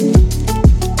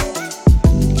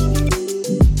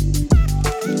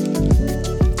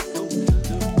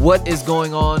What is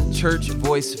going on, Church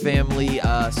Voice family?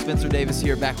 Spencer Davis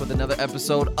here, back with another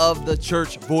episode of the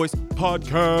Church Voice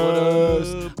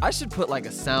Podcast. I should put like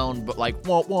a sound, but like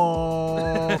wah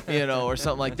wah, or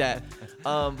something like that.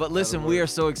 But listen, we are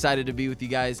so excited to be with you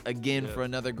guys again for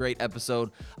another great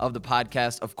episode of the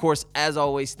podcast. Of course, as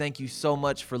always, thank you so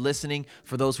much for listening.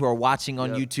 For those who are watching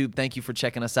on YouTube, thank you for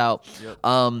checking us out.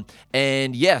 And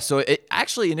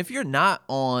if you're not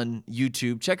on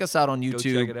YouTube, check us out on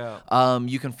YouTube. Go check it out.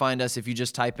 You can find us if you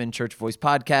just type in Church Voice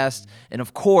Podcast, and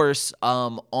of course,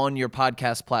 on your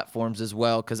podcast platforms as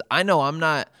well. Because I know I'm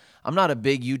not a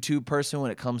big YouTube person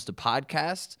when it comes to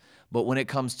podcasts, but when it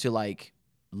comes to like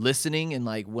listening and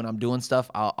like when I'm doing stuff,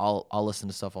 I'll listen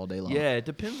to stuff all day long. Yeah, it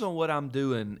depends on what I'm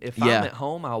doing. If I'm at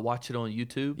home, I'll watch it on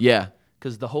YouTube. Yeah.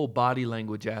 Because the whole body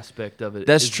language aspect of it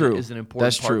is an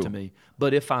important part to me.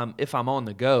 But if I'm on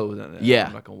the go, then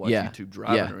I'm not going to watch YouTube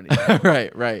driving or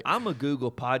anything. Right. I'm a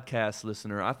Google Podcast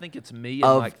listener. I think it's me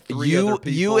and like three other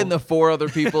people. You and the four other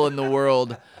people in the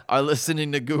world are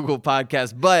listening to Google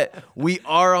Podcasts. But we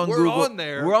are on Google. We're on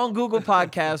there. We're on Google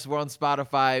Podcasts. We're on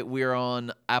Spotify. We're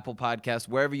on Apple Podcasts.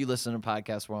 Wherever you listen to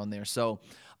podcasts, we're on there. So,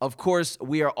 of course,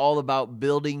 we are all about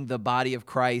building the body of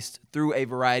Christ through a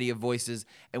variety of voices,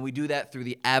 and we do that through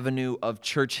the avenue of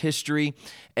church history.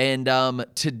 And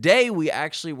today, we're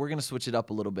going to switch it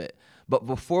up a little bit. But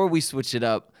before we switch it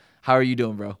up, how are you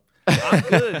doing, bro? I'm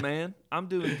good, man. I'm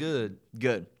doing good.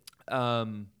 Good.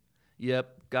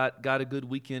 Yep. Got a good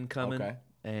weekend coming. Okay.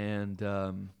 And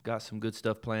got some good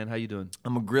stuff planned. How you doing?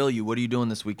 I'm going to grill you. What are you doing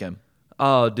this weekend?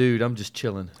 Oh, dude, I'm just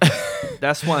chilling.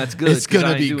 That's why it's good. It's going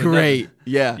to be great. Nothing.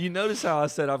 Yeah. You notice how I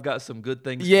said I've got some good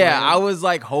things Yeah, planned? I was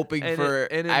like hoping for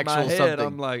in actual my head, something.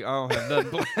 I'm like, I don't have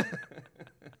nothing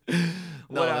planned.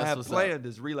 What I have planned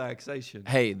is relaxation.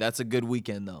 Hey, that's a good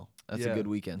weekend, though. That's Yeah. a good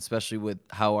weekend, especially with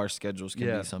how our schedules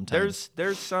can be sometimes.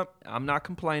 There's some, I'm not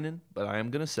complaining, but I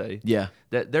am going to say Yeah,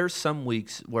 that there's some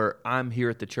weeks where I'm here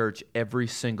at the church every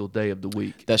single day of the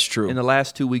week. that's true. And the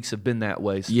last 2 weeks have been that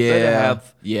way. So Yeah.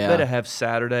 better have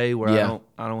Saturday where Yeah.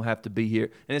 I don't have to be here.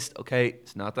 And it's okay.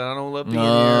 It's not that I don't love being No.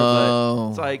 here, but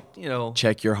it's like,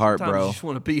 Check your heart, sometimes bro. I just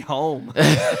want to be home.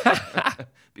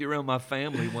 Be around my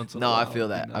family once in a No, while. I feel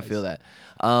that. It'd be I feel nice.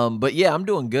 that. But yeah, I'm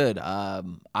doing good.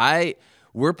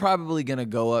 We're probably gonna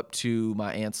go up to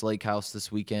my aunt's lake house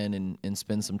this weekend and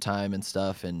spend some time and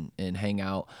stuff and hang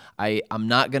out. I'm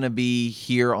not gonna be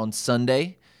here on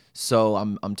Sunday, so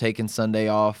I'm taking Sunday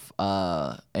off.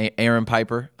 Aaron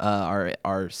Piper,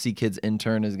 our C Kids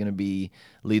intern, is gonna be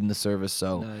leading the service,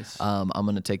 so Nice. I'm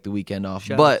gonna take the weekend off.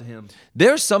 Shout out but to him.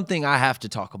 there's something I have to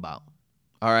talk about.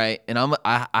 All right, and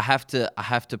I have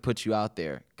to put you out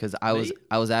there because I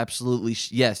was absolutely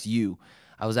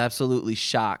I was absolutely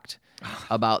shocked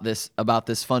about this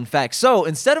fun fact. So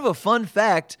instead of a fun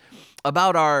fact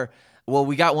about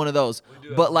we got one of those,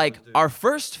 but like our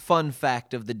first fun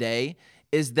fact of the day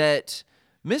is that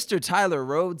Mr. Tyler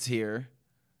Rhodes here,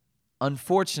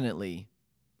 unfortunately,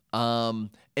 and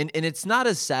it's not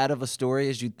as sad of a story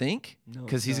as you'd think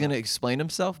because he's going to explain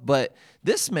himself, but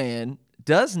this man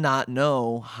does not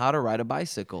know how to ride a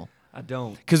bicycle. I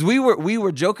don't. Because we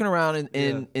were joking around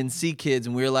in C Kids,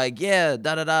 and we were like, yeah,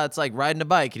 da-da-da, it's like riding a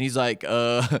bike. And he's like,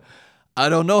 I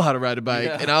don't know how to ride a bike.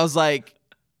 Yeah. And I was like,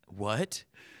 what?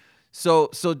 So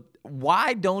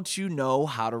why don't you know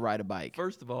how to ride a bike?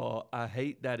 First of all, I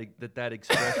hate that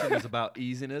expression is about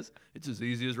easiness. It's as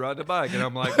easy as riding a bike. And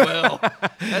I'm like, well,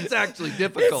 that's actually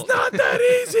difficult. It's not that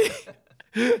easy.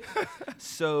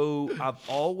 So I've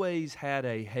always had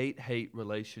a hate-hate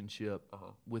relationship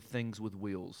with things with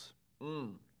wheels.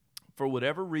 For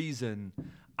whatever reason,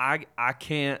 I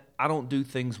don't do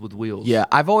things with wheels. Yeah,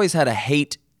 I've always had a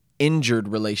hate-injured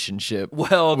relationship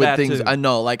Well, with that things. too. I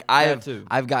know, like That too.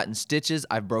 I've gotten stitches,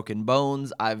 I've broken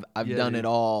bones, I've done it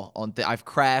all on. I've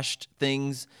crashed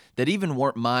things that even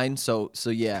weren't mine. So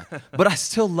yeah, but I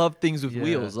still love things with Yeah.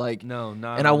 wheels. Like No,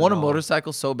 not and I want a at all.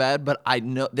 motorcycle so bad, but I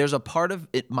know there's a part of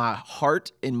it, my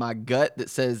heart, in my gut that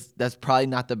says that's probably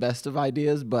not the best of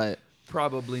ideas, but.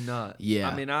 Probably not. Yeah.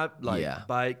 I mean, I like Yeah.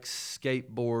 bikes,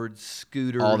 skateboards,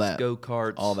 scooters, All that.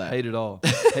 go-karts. All that. Hate it all.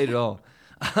 Hate it all.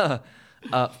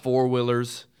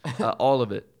 Four-wheelers, all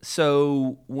of it.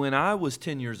 So when I was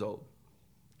 10 years old,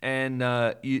 and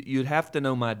you'd have to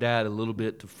know my dad a little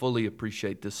bit to fully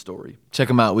appreciate this story. Check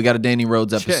them out. We got a Danny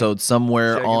Rhodes episode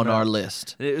somewhere check 'em on out. our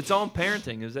list. It's on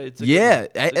parenting. It's a good Yeah, one.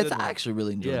 It's a good I one. actually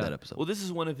really enjoyed that episode. Well, this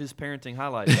is one of his parenting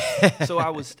highlights. So I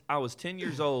was 10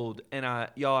 years old, and I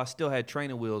still had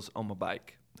training wheels on my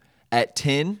bike At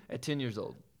 10, at 10 years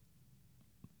old.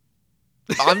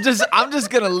 I'm just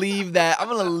gonna leave that. I'm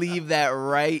gonna leave that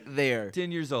right there.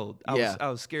 10 years old. I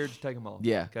was scared to take them off.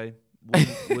 Yeah. Okay.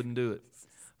 Wouldn't do it.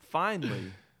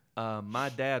 finally,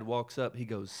 my dad walks up. He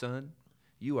goes, "Son,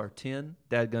 you are 10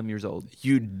 dadgum years old.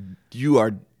 You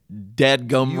are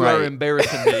dadgum You right. are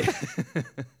embarrassing me."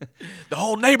 The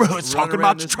whole neighborhood's Running talking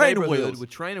around about your this training neighborhood wheels. with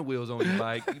training wheels on your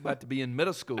bike. You about to be in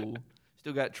middle school.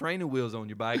 Still got training wheels on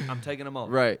your bike. I'm taking them off.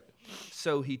 Right.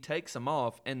 So he takes them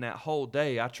off, and that whole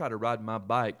day I try to ride my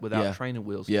bike without Yeah. training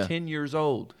wheels. Yeah. 10 years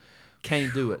old.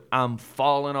 Can't do it. I'm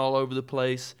falling all over the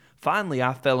place. Finally,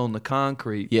 I fell on the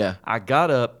concrete. Yeah. I got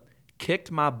up,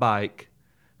 kicked my bike,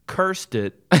 cursed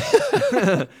it,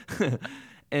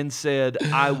 and said,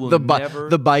 "I will never."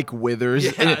 The bike withers.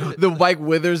 Yeah. The bike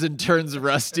withers and turns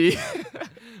rusty.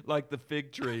 Like the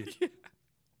fig tree.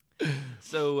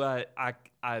 So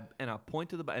I point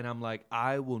to the bike and I'm like,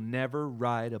 I will never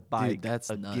ride a bike that's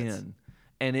again. nuts.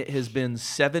 And it has been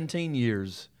 17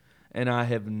 years, and I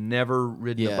have never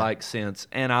ridden a bike since,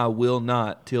 and I will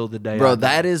not till the day. Bro, I die.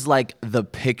 that is like the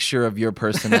picture of your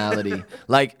personality.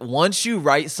 Like once you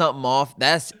write something off,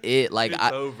 that's it. Like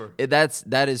It's over.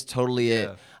 That is totally it.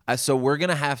 Yeah. So we're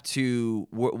gonna have to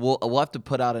we'll have to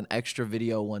put out an extra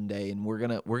video one day, and we're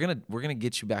gonna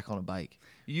get you back on a bike.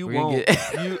 You We're gonna won't.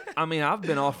 get- I mean, I've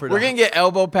been offered. We're gonna get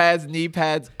elbow pads, knee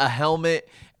pads, a helmet,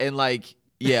 and like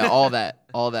all that.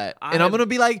 And I'm gonna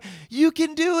be like, "You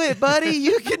can do it, buddy.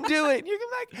 You can do it." And you're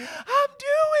gonna be like, "I'm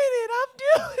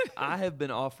doing it. I have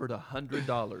been offered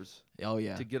 $100 Oh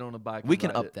yeah. to get on a bike. We and can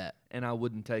ride up it, that. and I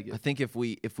wouldn't take I it. think if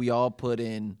we all put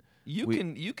in, You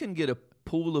can get a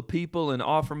pool of people and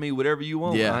offer me whatever you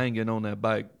want. Yeah. I ain't getting on that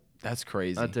bike. that's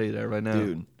crazy. I'll tell you that right now.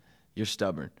 Dude, you're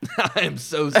stubborn. I am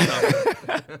so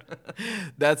stubborn.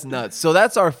 That's nuts. So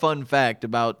that's our fun fact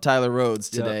about Tyler Rhodes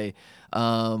Yep. today.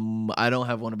 I don't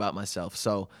have one about myself.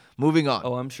 So moving on.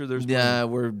 Oh, I'm sure there's Yeah,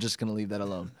 we're just gonna leave that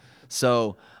alone.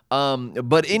 So,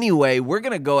 but anyway, we're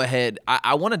gonna go ahead.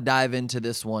 I want to dive into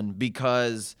this one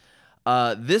because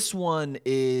this one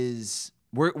is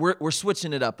we're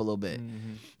switching it up a little bit,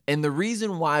 and the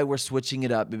reason why we're switching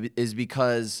it up is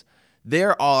because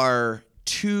there are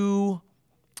two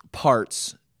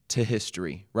parts to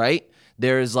history, right?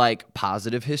 There's like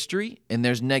positive history and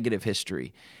there's negative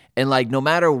history. And like no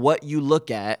matter what you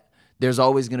look at, there's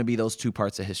always going to be those two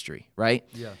parts of history, right?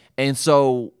 Yeah. And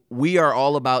so we are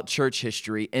all about church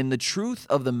history. And the truth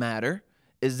of the matter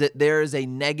is that there is a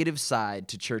negative side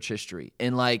to church history.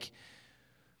 And like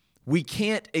we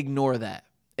can't ignore that.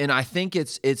 And I think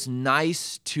it's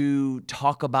nice to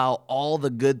talk about all the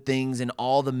good things and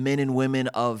all the men and women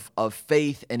of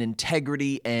faith and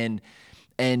integrity and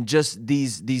just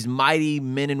these mighty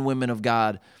men and women of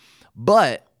God.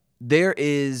 But there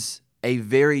is a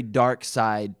very dark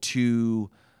side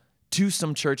to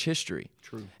some church history.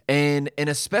 True. And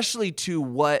especially to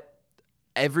what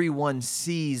everyone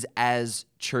sees as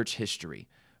church history,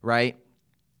 right?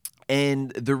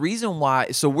 And the reason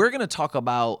why, so we're going to talk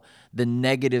about the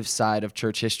negative side of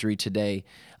church history today.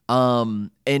 And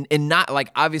not like,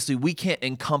 obviously we can't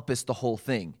encompass the whole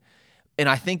thing. And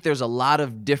I think there's a lot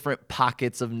of different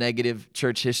pockets of negative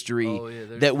church history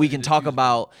that we can talk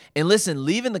about. And listen,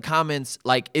 leave in the comments,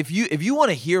 like if you want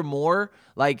to hear more,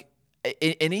 like,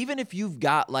 and even if you've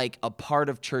got like a part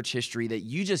of church history that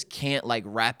you just can't like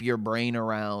wrap your brain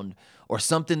around, or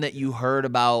something that you heard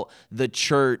about the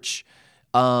church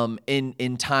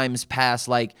in times past,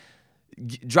 like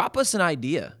drop us an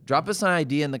idea. Drop us an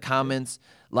idea in the comments.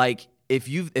 Like if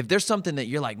there's something that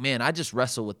you're like, man, I just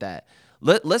wrestle with that.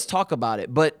 Let's talk about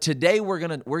it. But today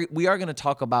we are gonna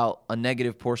talk about a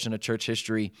negative portion of church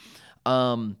history.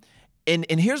 And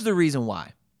here's the reason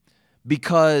why.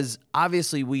 Because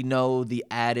obviously we know the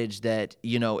adage that,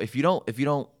 if you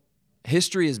don't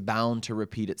history is bound to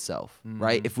repeat itself,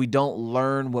 right? If we don't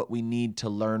learn what we need to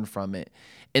learn from it.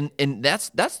 And that's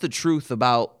the truth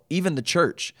about even the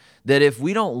church, that if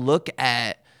we don't look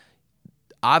at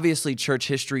obviously church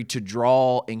history to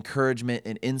draw encouragement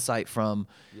and insight from,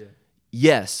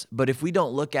 yes, but if we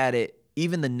don't look at it,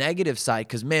 even the negative side,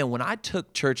 because man, when I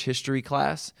took church history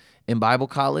class in Bible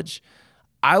college,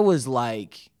 I was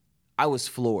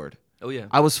floored. Oh yeah.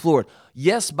 I was floored.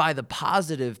 Yes, by the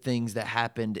positive things that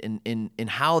happened in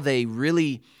how they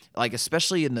really, like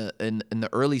especially in the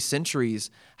early centuries,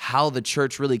 how the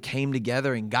church really came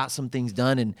together and got some things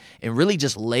done and really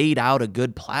just laid out a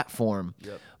good platform.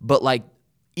 Yep. But like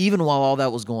even while all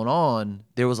that was going on,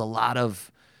 there was a lot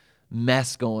of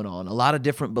mess going on, a lot of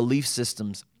different belief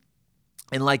systems.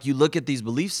 And like you look at these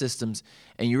belief systems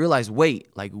and you realize,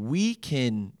 wait, like we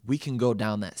can go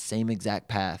down that same exact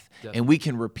path. Definitely. And we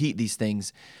can repeat these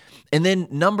things. And then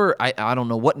I don't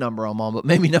know what number I'm on, but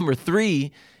maybe number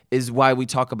 3 is why we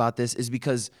talk about this, is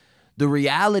because the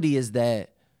reality is that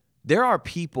there are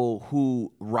people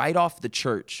who write off the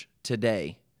church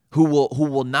today who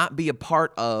will not be a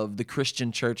part of the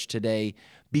Christian church today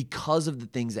because of the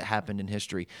things that happened in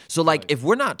history. So like if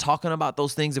we're not talking about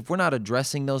those things, if we're not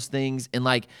addressing those things, and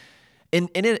like in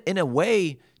a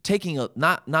way taking a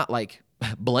not like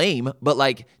blame, but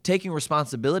like taking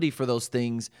responsibility for those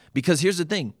things, because here's the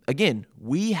thing, again,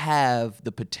 we have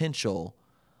the potential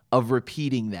of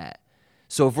repeating that.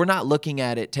 So if we're not looking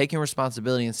at it, taking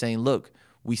responsibility and saying, look,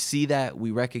 we see that,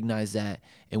 we recognize that,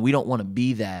 and we don't want to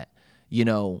be that, you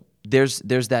know, there's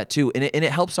that too. And it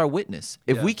helps our witness.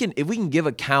 If we can give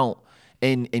account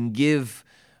and give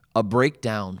a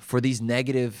breakdown for these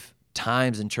negative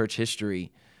times in church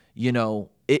history, you know,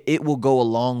 it will go a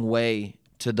long way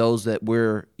to those that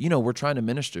we're trying to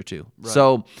minister to. Right.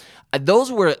 So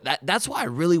that's why I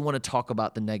really want to talk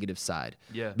about the negative side.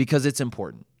 Yeah. Because it's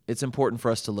important. It's important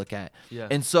for us to look at. Yeah.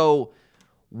 And so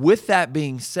with that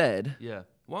being said,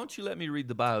 why don't you let me read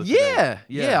the bio today?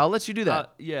 Yeah, I'll let you do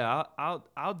that.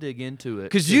 I'll dig into it.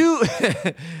 Because you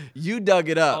dug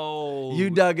it up. Oh, you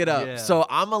dug it up. Yeah. So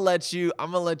I'm gonna let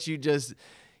you just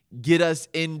get us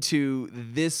into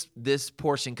this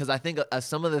portion, because I think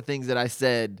some of the things that I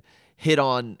said hit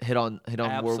on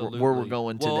where we're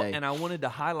going today. Well, and I wanted to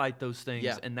highlight those things,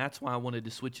 and that's why I wanted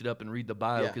to switch it up and read the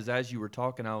bio, because as you were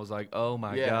talking, I was like, oh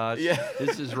my gosh,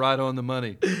 this is right on the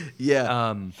money.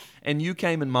 Yeah. And you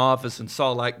came in my office and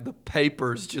saw like the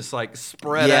papers just like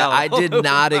spread out. Yeah, I did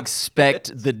not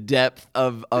expect the depth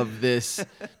of this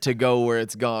to go where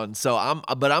it's gone. So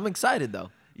I'm excited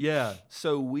though. Yeah.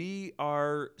 So we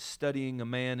are studying a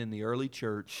man in the early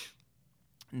church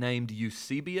named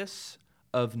Eusebius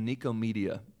of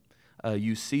Nicomedia.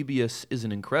 Eusebius is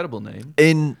an incredible name.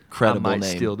 Incredible name. I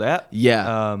might steal that. Yeah.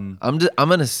 I'm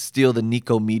gonna steal the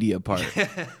Nicomedia part.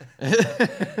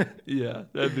 Yeah,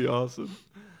 that'd be awesome.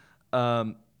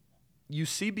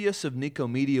 Eusebius of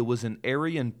Nicomedia was an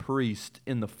Arian priest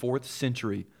in the 4th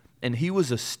century, and he was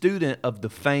a student of the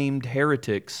famed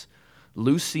heretics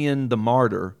Lucian the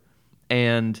Martyr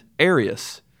and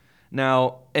Arius.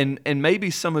 Now, and maybe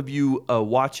some of you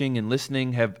watching and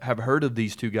listening have heard of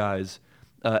these two guys.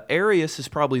 Arius is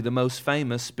probably the most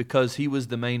famous because he was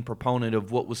the main proponent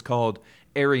of what was called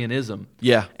Arianism.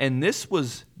 Yeah. And this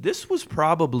was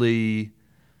probably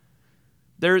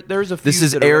there's a few. This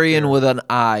is Arian with an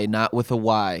I, not with a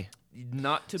Y.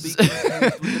 Not to be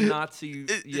confused with the Nazi,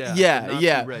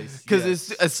 Nazi race.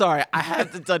 Because sorry, I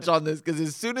had to touch on this because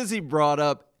as soon as he brought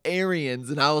up Aryans,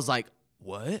 and I was like,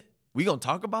 "What? We gonna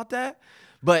talk about that?"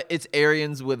 But it's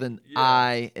Aryans with an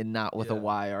I and not with a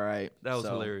Y. All right, that was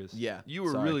hilarious. Yeah, you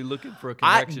were really looking for a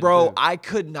connection, I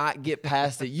could not get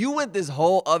past it. You went this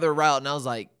whole other route, and I was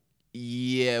like,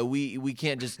 "Yeah, we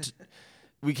can't just."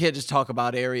 We can't just talk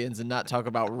about Aryans and not talk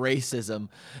about racism,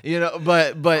 you know.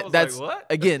 But that's like, what?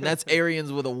 Again, that's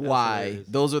Aryans with a Y. Hilarious.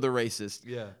 Those are the racists.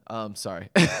 Yeah. Sorry.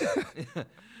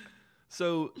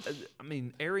 So, I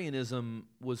mean, Arianism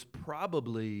was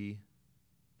probably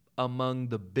among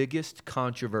the biggest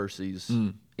controversies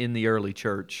in the early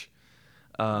church.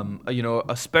 You know,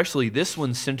 especially this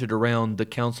one centered around the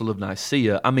Council of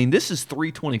Nicaea. I mean, this is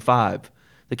 325,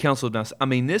 the Council of Nicaea. I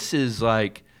mean, this is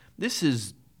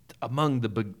among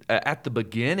at the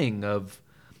beginning of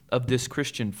this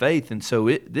Christian faith, and so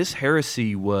this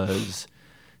heresy was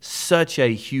such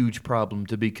a huge problem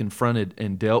to be confronted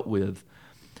and dealt with.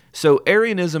 So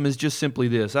Arianism is just simply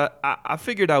this. I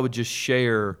figured I would just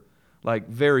share, like,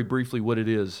 very briefly what it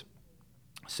is.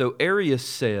 So Arius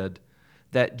said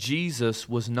that Jesus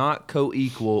was not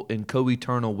co-equal and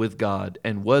co-eternal with God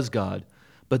and was God,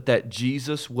 but that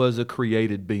Jesus was a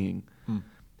created being.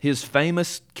 His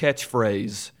famous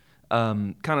catchphrase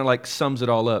kind of like sums it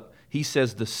all up. He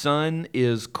says the Son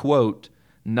is, quote,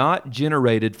 not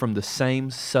generated from the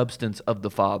same substance of the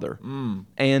Father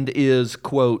and is,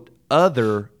 quote,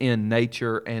 other in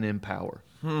nature and in power.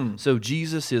 So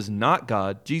Jesus is not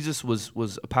God. Jesus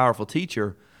was a powerful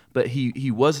teacher, but he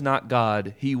was not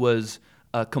God. He was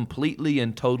completely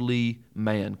and totally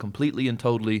man, completely and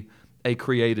totally a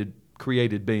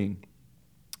created being.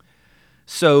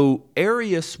 So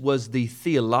Arius was the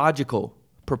theological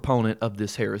proponent of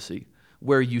this heresy.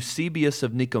 Where Eusebius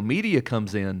of Nicomedia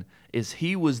comes in is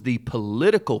he was the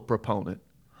political proponent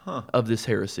of this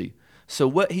heresy. So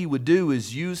what he would do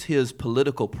is use his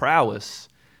political prowess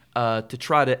to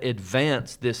try to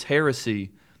advance this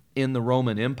heresy in the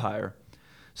Roman Empire.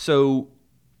 So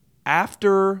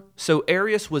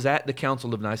Arius was at the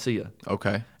Council of Nicaea.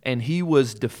 Okay. And he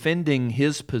was defending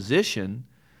his position,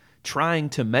 trying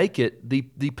to make it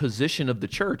the position of the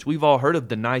church. We've all heard of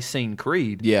the Nicene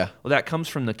Creed. Yeah. Well, that comes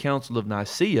from the Council of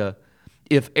Nicaea.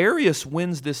 If Arius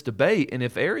wins this debate, and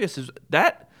if Arius is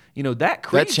that, that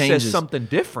creed changes, says something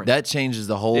different. That changes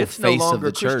the whole it's face no longer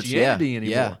of the church. Christianity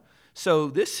anymore. Yeah. So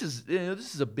this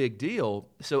is a big deal.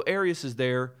 So Arius is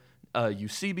there,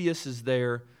 Eusebius is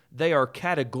there. They are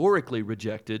categorically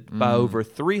rejected by over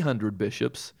 300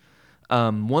 bishops.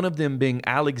 One of them being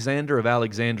Alexander of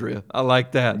Alexandria. I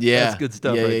like that. Yeah. That's good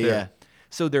stuff Yeah, right yeah, there. yeah.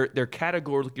 So they're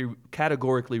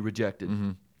categorically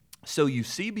rejected. So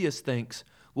Eusebius thinks,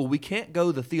 well, we can't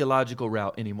go the theological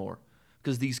route anymore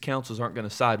because these councils aren't going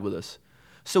to side with us.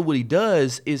 So what he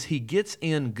does is he gets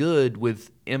in good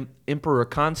with Emperor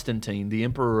Constantine, the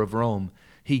emperor of Rome.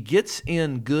 He gets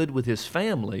in good with his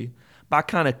family by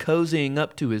kind of cozying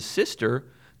up to his sister,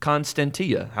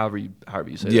 Constantia, however you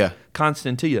say it.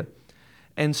 Constantia.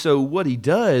 And so what he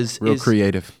does Real is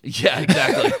creative. Yeah,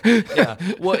 exactly. Yeah.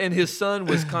 Well, and his son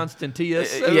was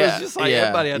Constantius. It was just like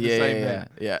everybody had the same name.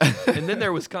 Yeah. And then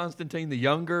there was Constantine the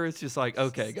Younger. It's just like,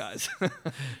 okay, guys.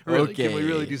 Really, can we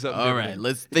really do something All different? right,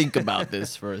 let's think about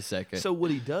this for a second. So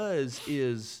what he does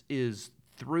is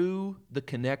through the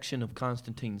connection of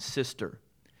Constantine's sister,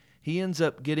 he ends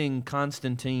up getting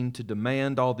Constantine to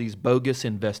demand all these bogus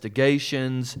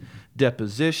investigations,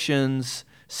 depositions,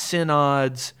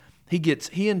 synods.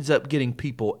 He ends up getting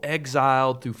people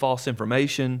exiled through false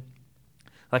information.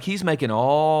 Like he's making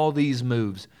all these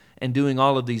moves and doing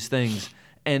all of these things,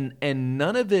 and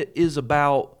none of it is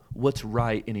about what's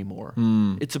right anymore.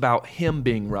 It's about him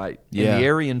being right and the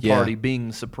Arian party being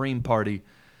the supreme party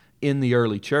in the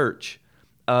early church.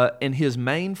 And his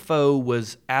main foe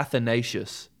was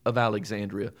Athanasius of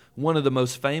Alexandria, one of the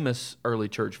most famous early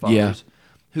church fathers,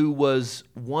 who was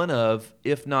one of,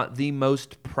 if not the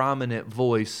most prominent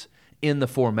voice in the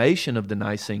formation of the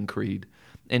Nicene Creed.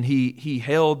 And he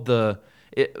held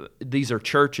these are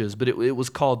churches, but it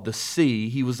was called the See.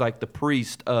 He was like the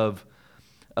priest of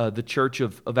the Church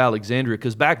of Alexandria,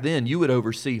 because back then you would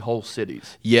oversee whole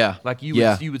cities. Yeah. Like you would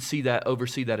oversee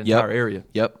that entire area.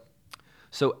 Yep.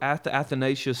 So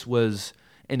Athanasius was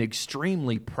an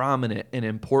extremely prominent and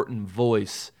important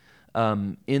voice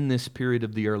in this period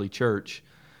of the early church.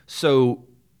 So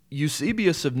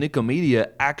Eusebius of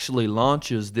Nicomedia actually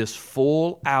launches this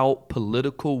full-out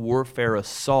political warfare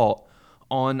assault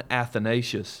on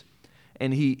Athanasius,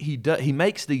 and he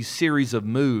makes these series of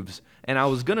moves. And I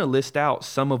was going to list out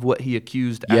some of what he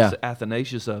accused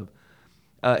Athanasius of.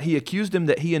 He accused him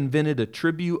that he invented a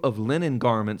tribute of linen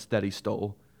garments that he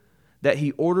stole, that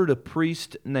he ordered a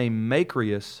priest named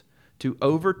Macrius to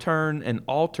overturn an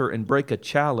altar and break a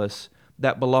chalice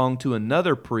that belonged to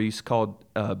another priest called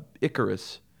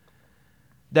Icarus,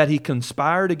 that he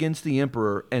conspired against the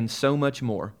emperor, and so much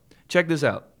more. Check this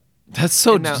out. That's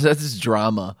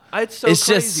drama. It's just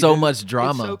crazy, so dude. much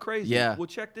drama. It's so crazy. Yeah. Well,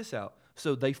 check this out.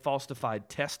 So they falsified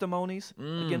testimonies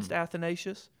against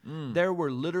Athanasius. There were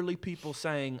literally people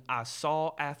saying, I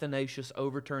saw Athanasius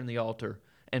overturn the altar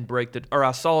and or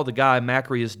I saw the guy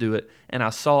Macrius do it, and I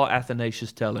saw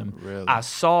Athanasius tell him. Really? I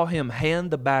saw him hand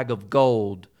the bag of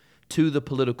gold to the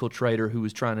political traitor who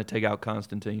was trying to take out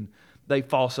Constantine. They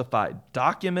falsified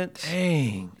documents.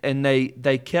 Dang. And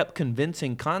they kept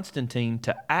convincing Constantine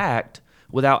to act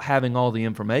without having all the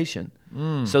information.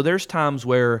 So there's times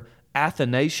where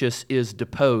Athanasius is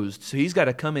deposed. So he's got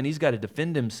to come in, he's got to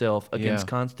defend himself against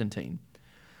Constantine.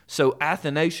 So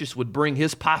Athanasius would bring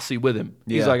his posse with him.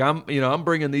 He's like, I'm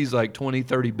bringing these like 20,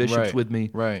 30 bishops with me.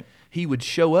 Right. He would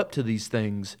show up to these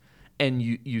things, and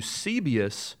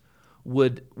Eusebius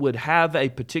would have a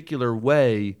particular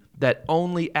way that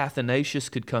only Athanasius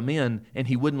could come in, and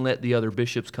he wouldn't let the other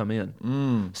bishops come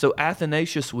in. So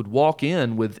Athanasius would walk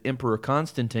in with Emperor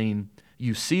Constantine.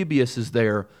 Eusebius is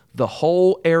there. The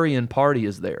whole Arian party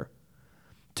is there.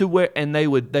 And they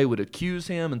would accuse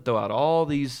him and throw out all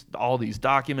these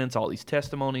documents, all these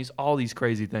testimonies, all these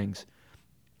crazy things.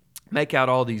 Make out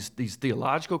all these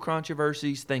theological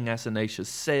controversies, thing Athanasius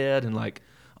said, and like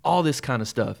all this kind of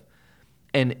stuff.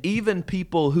 And even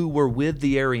people who were with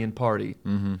the Arian party,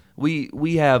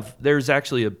 there's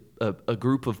actually a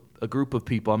group of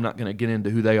people. I'm not going to get into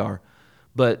who they are,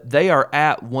 but they are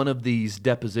at one of these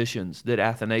depositions that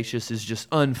Athanasius is just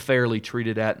unfairly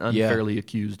treated at and unfairly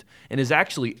accused, and is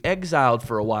actually exiled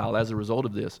for a while as a result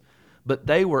of this. But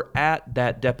they were at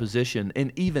that deposition,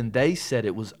 and even they said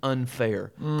it was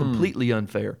unfair, completely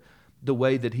unfair, the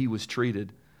way that he was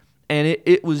treated. And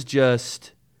it was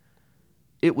just...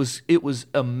 It was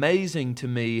amazing to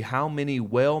me how many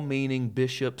well-meaning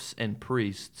bishops and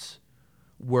priests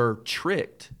were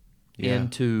tricked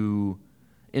into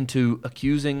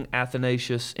accusing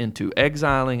Athanasius, into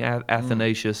exiling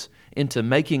Athanasius, into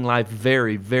making life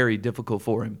very, very difficult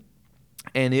for him.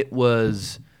 And it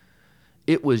was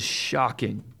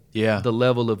shocking, the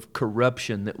level of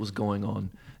corruption that was going on.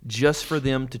 just for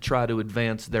them to try to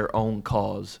advance their own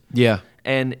cause. Yeah.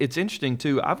 And it's interesting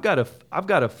too. I've got a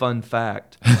fun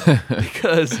fact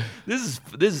because this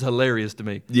is hilarious to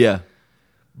me. Yeah.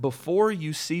 Before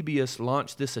Eusebius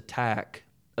launched this attack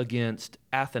against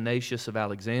Athanasius of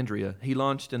Alexandria, he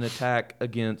launched an attack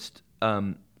against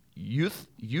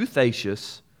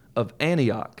Eustathius of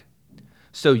Antioch.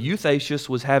 So Eustathius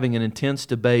was having an intense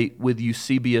debate with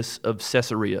Eusebius of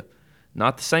Caesarea.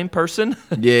 Not the same person.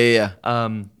 Yeah.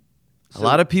 So, a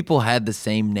lot of people had the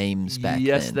same names back then.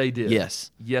 Yes, they did.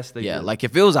 Yes, they did. Yeah, like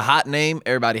if it was a hot name,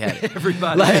 everybody had it.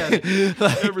 Everybody had it.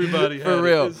 Everybody had it. For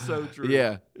real. It's so true.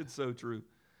 Yeah. It's so true.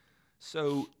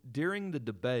 So during the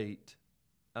debate,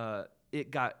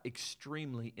 it got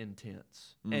extremely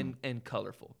intense and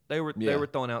colorful. They were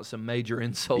throwing out some major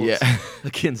insults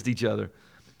against each other.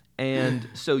 And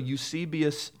so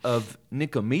Eusebius of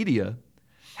Nicomedia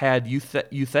had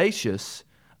Eustathius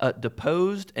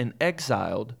deposed and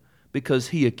exiled because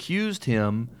he accused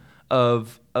him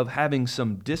of having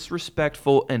some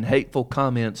disrespectful and hateful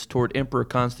comments toward Emperor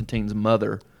Constantine's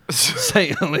mother,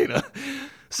 Saint Helena.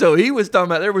 So he was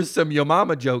talking about there was some yo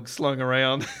mama jokes slung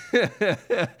around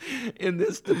in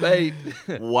this debate.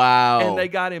 Wow. And they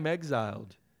got him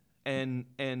exiled. And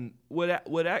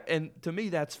to me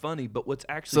that's funny, but what's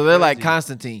actually so they're crazy, like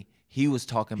Constantine. He was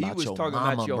talking about your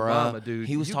bruh. mama, dude.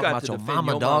 He was You talking got about to your defend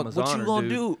mama, your dog. mama's What you honor, gonna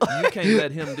dude. do? You can't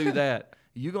let him do that.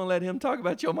 You gonna let him talk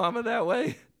about your mama that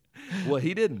way? Well,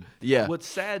 he didn't. Yeah. What's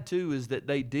sad too is that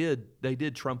they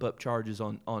did trump up charges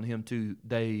on him too.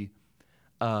 They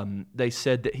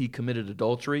said that he committed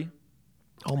adultery.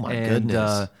 Oh my And,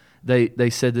 goodness. They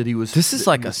said that he was. This is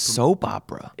like a soap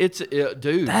opera. It's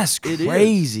dude. That's it is.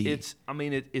 crazy.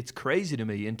 It's crazy to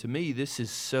me, and to me, this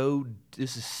is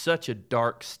such a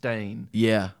dark stain.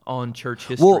 Yeah. On church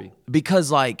history. Well, because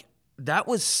like that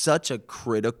was such a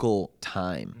critical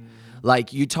time.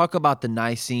 Like you talk about the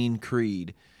Nicene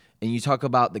Creed, and you talk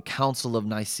about the Council of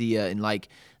Nicaea, and like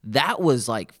that was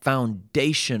like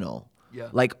foundational. Yeah.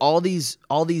 Like all these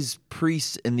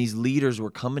priests and these leaders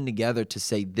were coming together to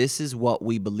say this is what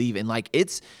we believe in. Like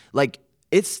it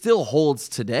still holds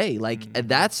today. Like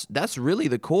that's really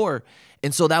the core.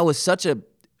 And so that was such a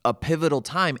pivotal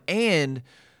time. And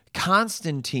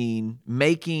Constantine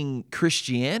making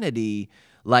Christianity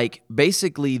like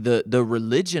basically the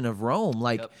religion of Rome.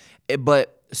 Like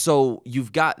but so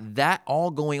you've got that all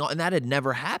going on, and that had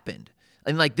never happened.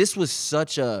 And like this was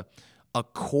such a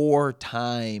core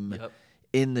time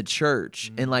in the church.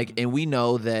 And like, and we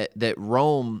know that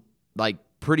Rome like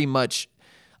pretty much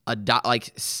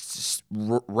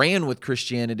ran with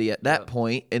Christianity at that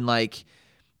point, and like,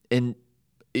 and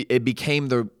it became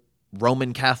the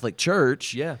Roman Catholic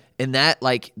Church. Yeah. And that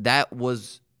that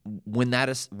was when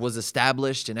that was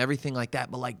established and everything like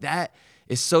that. But like that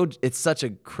is it's such a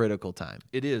critical time.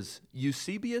 It is.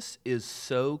 Eusebius is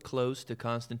so close to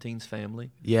Constantine's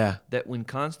family. Yeah. That when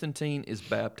Constantine is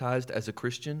baptized as a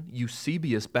Christian,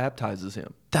 Eusebius baptizes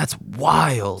him. That's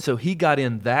wild. So he got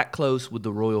in that close with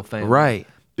the royal family. Right.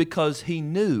 Because he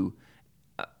knew,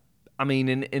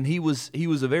 and he was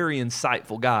a very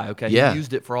insightful guy, okay? Yeah. He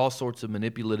used it for all sorts of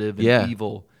manipulative and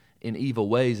evil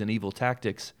ways and evil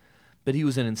tactics. But he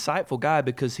was an insightful guy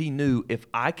because he knew if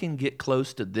I can get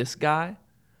close to this guy,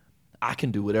 I can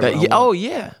do whatever I want. Oh,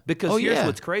 yeah. Because here's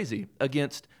what's crazy.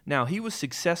 Now, he was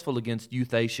successful against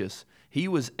Eustathius. He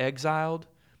was exiled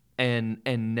and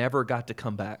never got to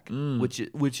come back,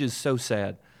 which is so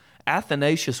sad.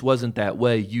 Athanasius wasn't that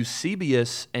way.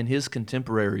 Eusebius and his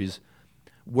contemporaries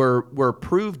were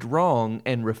proved wrong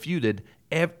and refuted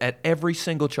at every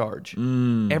single charge,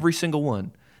 every single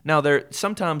one. Now,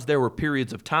 sometimes there were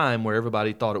periods of time where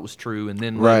everybody thought it was true, and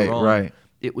then later on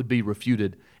it would be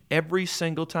refuted. Every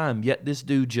single time, yet this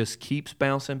dude just keeps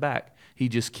bouncing back. He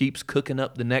just keeps cooking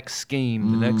up the next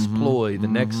scheme, the next ploy, the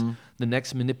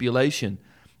next manipulation,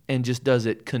 and just does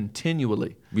it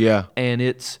continually. Yeah. And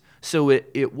it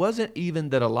wasn't even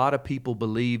that a lot of people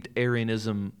believed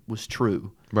Arianism was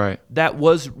true. Right. That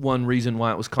was one reason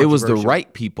why it was controversial. It was the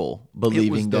right people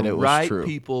believing that it was right true.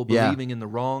 People believing in the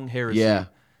wrong heresy. Yeah.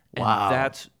 And wow.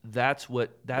 That's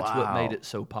what made it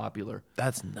so popular.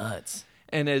 That's nuts.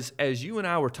 And as you and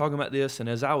I were talking about this, and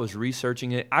as I was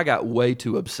researching it, I got way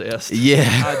too obsessed. Yeah.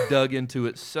 I dug into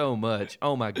it so much.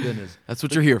 Oh, my goodness. That's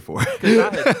what you're here for.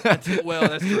 Well,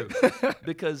 that's true.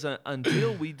 Because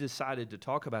until we decided to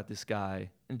talk about this guy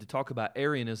and to talk about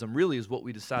Arianism really is what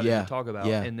we decided to talk about.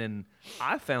 Yeah. And then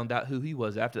I found out who he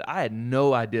was after that. I had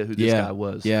no idea who this guy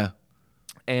was. Yeah.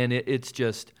 And it's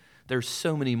just, there's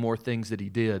so many more things that he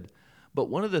did. But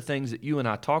one of the things that you and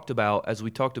I talked about as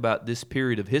we talked about this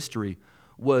period of history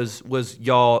was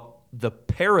y'all the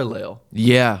parallel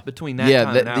Yeah. between that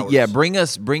time and ours. Yeah, bring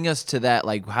us to that.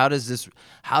 Like, how does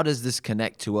this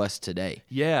connect to us today?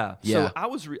 Yeah. Yeah. So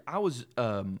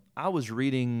I was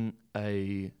reading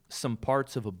some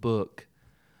parts of a book.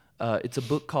 It's a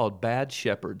book called Bad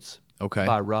Shepherds. Okay.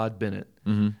 By Rod Bennett,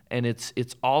 and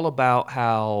it's all about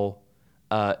how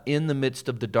in the midst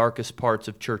of the darkest parts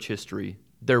of church history,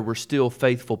 there were still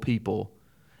faithful people,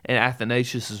 and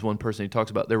Athanasius is one person he talks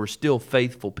about. There were still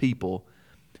faithful people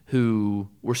who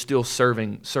were still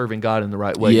serving God in the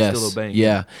right way, still obeying.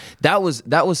 Yeah, that was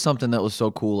something that was so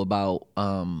cool about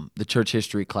the church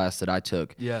history class that I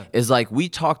took. Yeah, is like we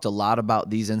talked a lot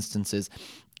about these instances,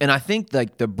 and I think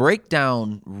like the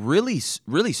breakdown really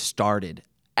started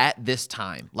at this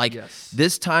time, like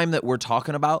this time that we're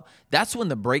talking about. That's when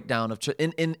the breakdown of church,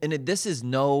 and this is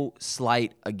no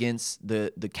slight against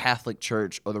the Catholic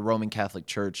Church or the Roman Catholic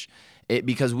Church,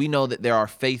 because we know that there are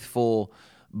faithful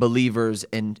believers,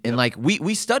 and like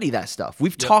we study that stuff.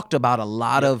 We've talked about a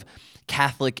lot of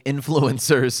Catholic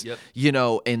influencers,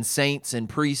 and saints and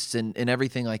priests and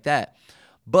everything like that.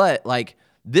 But like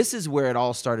this is where it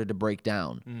all started to break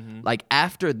down. Like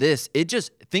after this,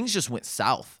 things just went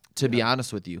south, to be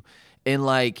honest with you. And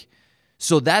like,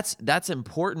 so that's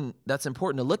important. That's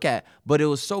important to look at. But it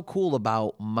was so cool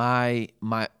about my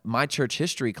church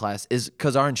history class is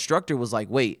because our instructor was like,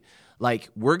 wait, like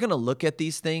we're going to look at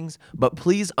these things, but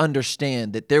please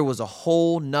understand that there was a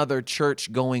whole nother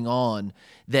church going on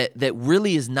that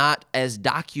really is not as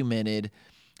documented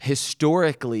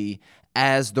historically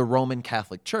as the Roman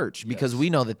Catholic Church, because we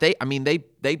know that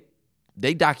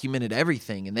they documented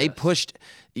everything, and they pushed,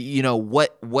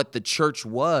 what the church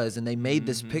was, and they made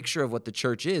this picture of what the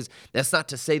church is. That's not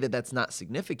to say that that's not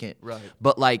significant, right?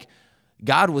 But like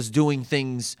God was doing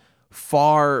things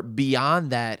far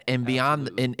beyond that, and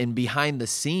beyond and behind the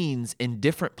scenes in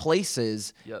different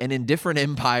places and in different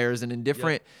empires and in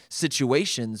different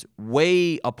situations,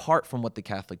 way apart from what the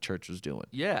Catholic Church was doing.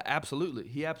 Yeah, absolutely.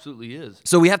 He absolutely is.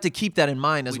 So we have to keep that in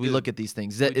mind as we look at these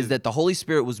things. That the Holy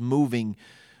Spirit was moving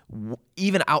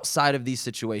even outside of these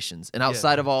situations and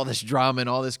outside of all this drama and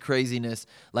all this craziness.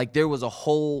 Like there was a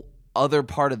whole other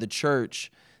part of the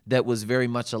church that was very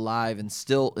much alive and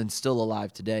still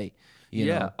alive today. You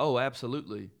know? Oh,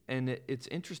 absolutely. And it's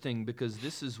interesting because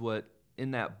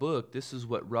in that book, this is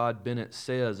what Rod Bennett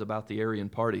says about the Arian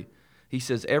party. He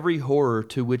says, every horror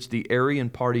to which the Arian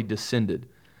party descended,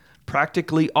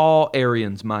 practically all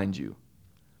Arians, mind you,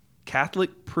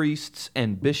 Catholic priests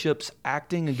and bishops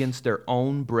acting against their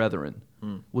own brethren,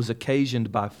 was occasioned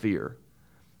by fear.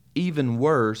 Even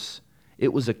worse,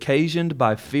 it was occasioned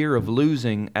by fear of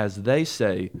losing, as they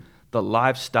say, the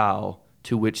lifestyle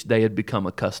to which they had become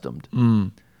accustomed.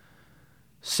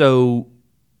 So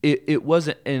it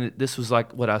wasn't, and this was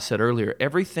like what I said earlier,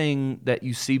 everything that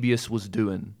Eusebius was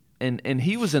doing, and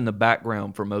he was in the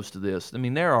background for most of this. I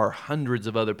mean, there are hundreds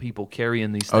of other people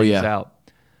carrying these things out.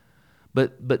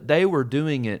 But they were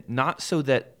doing it not so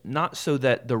that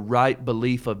the right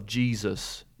belief of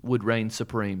Jesus would reign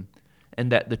supreme,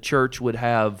 and that the church would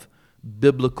have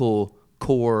biblical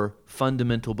core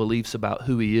fundamental beliefs about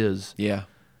who he is. Yeah.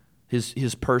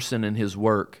 His person and his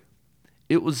work.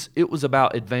 It was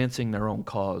about advancing their own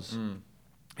cause.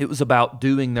 It was about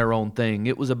doing their own thing.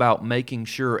 It was about making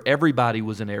sure everybody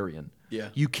was an Arian. Yeah.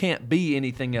 You can't be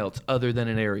anything else other than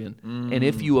an Arian. And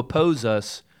if you oppose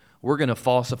us, we're going to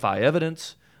falsify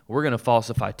evidence. We're going to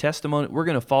falsify testimony. We're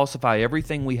going to falsify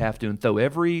everything we have to, and throw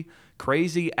every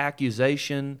crazy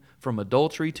accusation from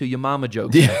adultery to your mama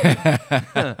jokes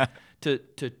to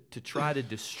try to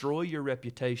destroy your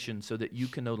reputation so that you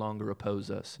can no longer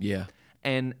oppose us. Yeah.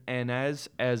 And as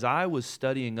I was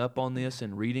studying up on this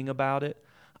and reading about it,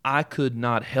 I could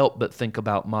not help but think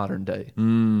about modern day.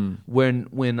 When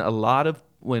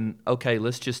okay,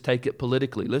 let's just take it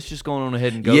politically. Let's just go on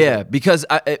ahead and go. Yeah, because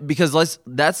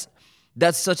that's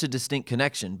such a distinct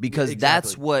connection, because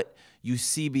that's what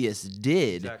Eusebius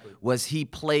did. Was he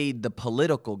played the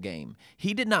political game.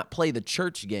 He did not play the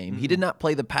church game. He did not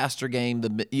play the pastor game.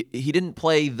 He didn't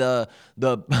play the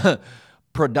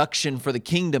production for the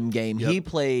kingdom game. He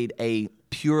played a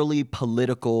purely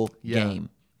political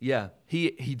game. Yeah,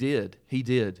 he did.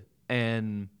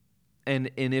 And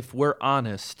if we're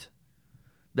honest,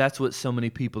 that's what so many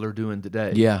people are doing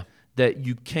today. Yeah. That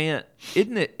you can't,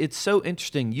 isn't it? It's so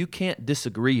interesting. You can't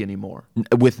disagree anymore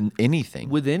with anything.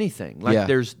 Like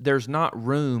there's not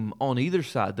room on either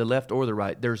side, the left or the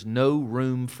right. There's no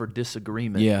room for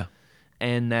disagreement. Yeah.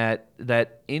 And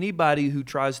that anybody who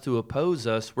tries to oppose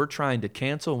us, we're trying to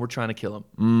cancel and we're trying to kill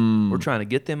them. We're trying to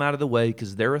get them out of the way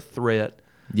because they're a threat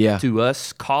to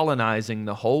us colonizing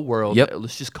the whole world.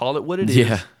 Let's just call it what it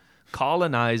is.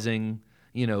 Colonizing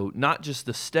not just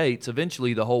the states,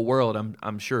 eventually the whole world,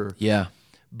 I'm sure. Yeah.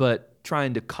 But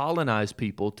trying to colonize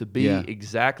people to be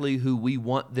exactly who we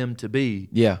want them to be.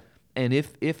 Yeah. And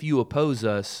if you oppose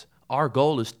us, our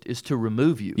goal is to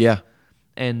remove you. Yeah.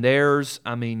 And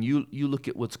you look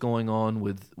at what's going on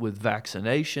with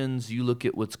vaccinations. You look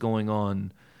at what's going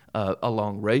on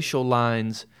along racial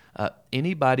lines.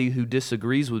 Anybody who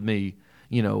disagrees with me,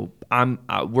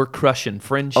 we're crushing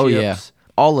friendships. Oh yeah,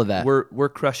 all of that. We're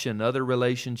crushing other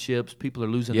relationships. People are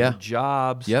losing their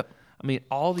jobs. Yep. I mean,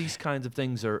 all these kinds of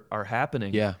things are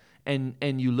happening. Yeah.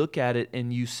 And you look at it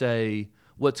and you say,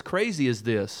 what's crazy is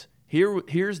this.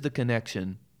 Here's the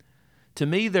connection. To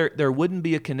me, there wouldn't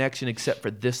be a connection except for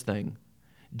this thing.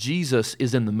 Jesus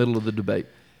is in the middle of the debate.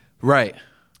 Right.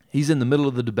 He's in the middle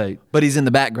of the debate. But he's in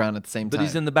the background at the same time. But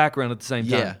he's in the background at the same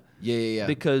time. Yeah.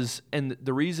 And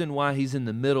the reason why he's in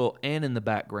the middle and in the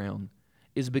background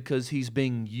is because he's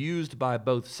being used by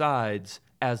both sides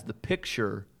as the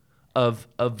picture of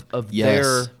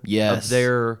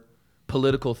their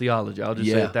political theology. I'll just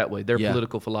say it that way. Their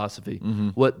political philosophy. Mm-hmm.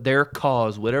 What their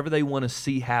cause, whatever they want to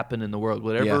see happen in the world,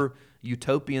 whatever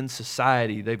utopian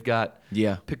society they've got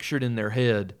pictured in their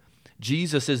head,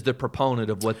 Jesus is the proponent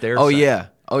of what they're saying.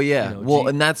 Oh yeah.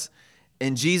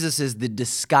 And Jesus is the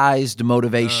disguised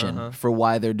motivation for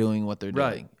why they're doing what they're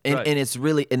doing. And it's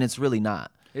really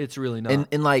not. It's really not.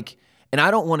 And I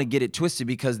don't want to get it twisted,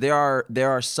 because there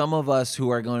are some of us who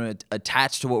are going to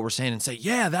attach to what we're saying and say,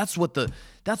 yeah, that's what the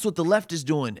left is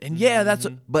doing. And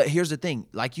but here's the thing,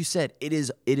 like you said, it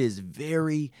is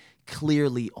very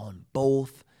clearly on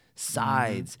both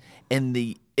sides. And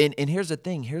here's the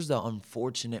thing, here's the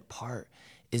unfortunate part,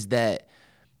 is that,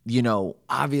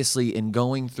 obviously in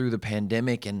going through the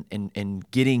pandemic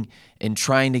and getting and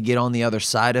trying to get on the other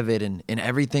side of it and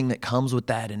everything that comes with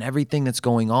that and everything that's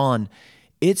going on,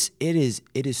 it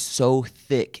is so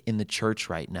thick in the church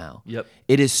right now. Yep.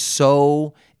 It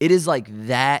is like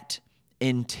that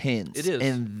intense. It is.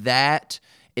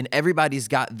 And everybody's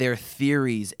got their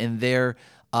theories and their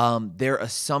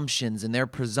assumptions and their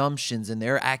presumptions and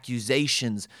their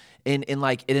accusations. And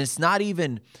it's not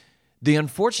even, the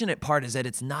unfortunate part is that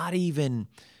it's not even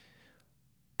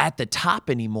at the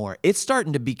top anymore. It's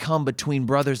starting to become between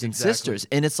brothers and sisters.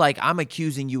 And it's like, I'm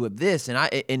accusing you of this, and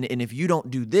if you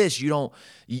don't do this, you don't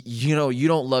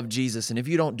love Jesus. And if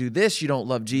you don't do this, you don't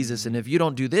love Jesus. And if you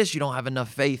don't do this, you don't have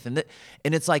enough faith. And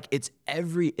it's like, it's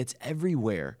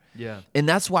everywhere. Yeah. And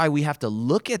that's why we have to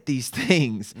look at these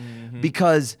things,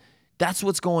 because that's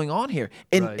what's going on here.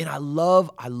 And I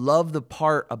love the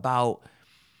part about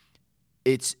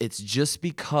it's just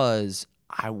because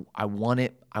I want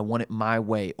it my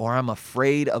way, or I'm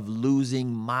afraid of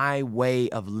losing my way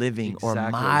of living or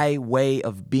my way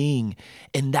of being.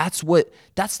 And that's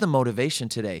the motivation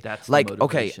today. That's like, the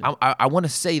motivation. Okay, I want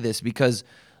to say this, because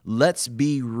let's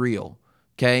be real,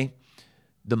 okay?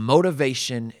 The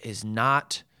motivation is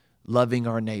not loving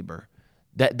our neighbor.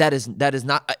 That is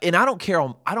not, and I don't care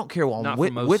on not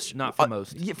which for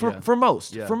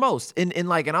most. For most. And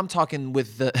I'm talking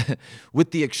with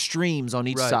the extremes on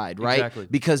each side, right? Exactly.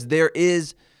 Because there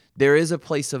is a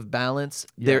place of balance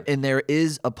there, and there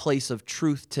is a place of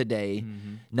truth today.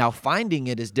 Mm-hmm. Now, finding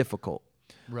it is difficult.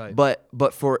 Right.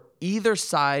 But for either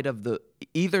side of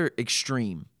either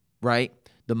extreme, right?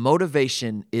 The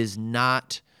motivation is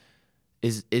not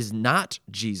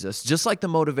Jesus, just like the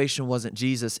motivation wasn't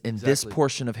Jesus in this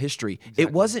portion of history. Exactly.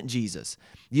 It wasn't Jesus,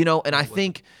 and I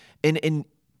think, and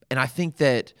I think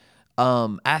that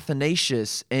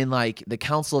Athanasius and like the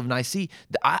Council of Nicaea,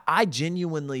 I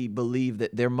genuinely believe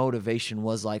that their motivation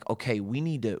was like, okay, we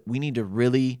need to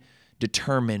really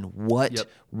determine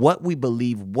what we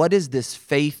believe, what is this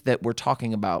faith that we're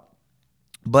talking about.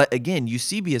 But again,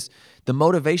 Eusebius, the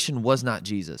motivation was not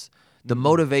Jesus. The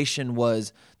motivation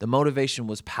was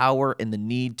power and the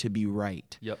need to be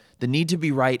right. Yep. The need to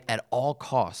be right at all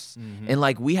costs. Mm-hmm. And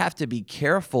like, we have to be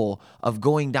careful of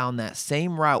going down that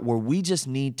same route where we just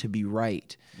need to be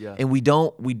right. Yeah. And we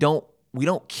don't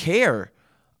care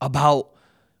about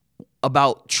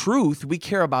truth. We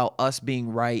care about us being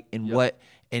right and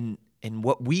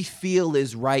what we feel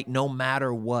is right, no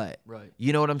matter what. Right.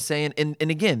 You know what I'm saying? And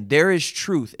again, there is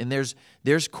truth, and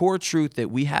there's core truth that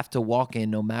we have to walk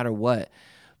in no matter what.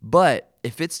 But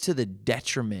if it's to the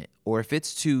detriment, or if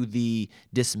it's to the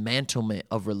dismantlement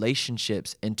of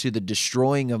relationships and to the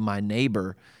destroying of my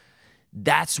neighbor,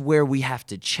 that's where we have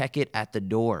to check it at the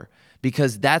door,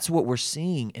 because that's what we're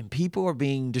seeing. And people are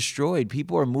being destroyed.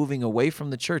 People are moving away from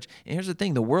the church. And here's the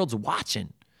thing, the world's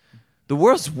watching. The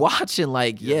world's watching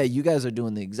like, yeah, you guys are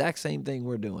doing the exact same thing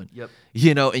we're doing. Yep.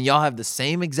 You know, and y'all have the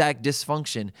same exact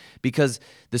dysfunction because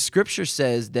the scripture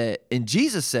says that, and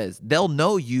Jesus says, they'll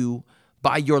know you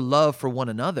by your love for one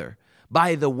another.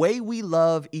 By the way we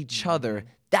love each other,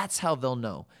 that's how they'll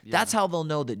know. Yeah. That's how they'll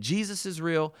know that Jesus is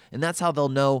real, and that's how they'll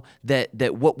know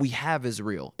that what we have is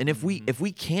real. And if we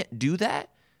can't do that,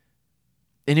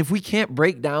 and if we can't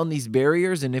break down these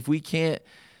barriers, and if we can't,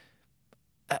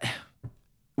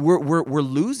 we're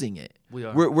losing it. We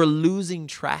are. We're losing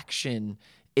traction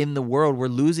in the world. We're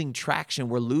losing traction.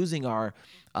 We're losing our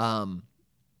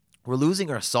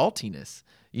saltiness.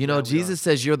 You know, Jesus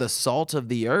says you're the salt of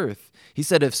the earth. He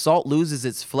said if salt loses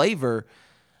its flavor,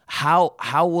 how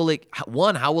will it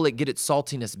get its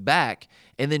saltiness back?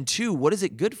 And then 2, what is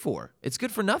it good for? It's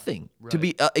good for nothing to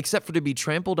be except for to be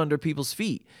trampled under people's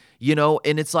feet. You know,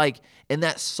 and it's like, and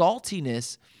that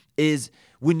saltiness is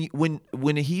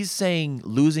when he's saying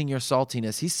losing your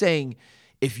saltiness, he's saying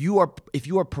if you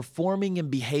are performing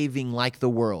and behaving like the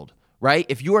world, right?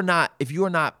 If you are not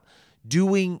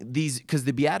doing these, because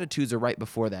the Beatitudes are right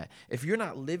before that. If you're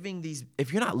not living these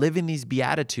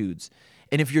Beatitudes,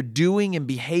 and if you're doing and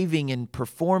behaving and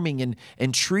performing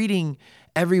and treating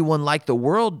everyone like the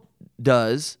world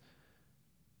does,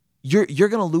 you're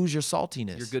gonna lose your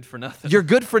saltiness. You're good for nothing. You're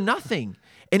good for nothing.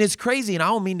 And it's crazy, and I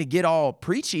don't mean to get all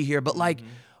preachy here, but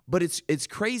but it's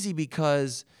crazy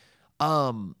because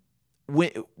when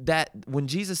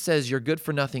Jesus says you're good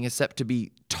for nothing except to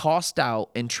be tossed out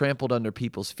and trampled under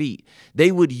people's feet,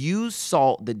 they would use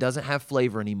salt that doesn't have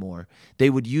flavor anymore. They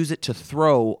would use it to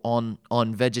throw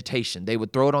on vegetation. They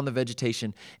would throw it on the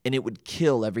vegetation, and it would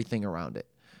kill everything around it,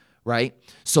 right?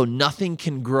 So nothing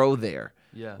can grow there,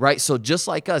 right? So just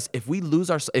like us, if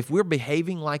we're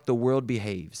behaving like the world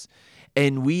behaves,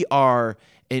 and we're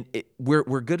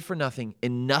good for nothing,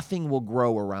 and nothing will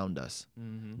grow around us.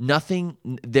 Mm-hmm. Nothing,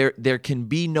 there can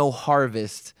be no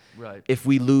harvest if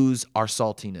we lose our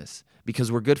saltiness,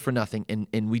 because we're good for nothing,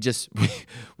 and we just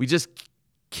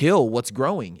kill what's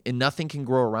growing, and nothing can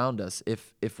grow around us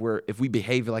if we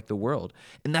behave like the world.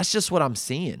 And that's just what I'm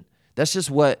seeing. That's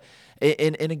just what,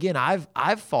 and again,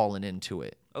 I've fallen into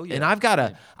it. Oh yeah. And I've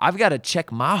got to check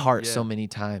my heart so many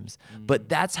times. Mm-hmm. But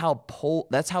that's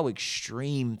how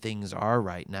extreme things are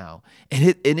right now.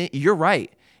 And you're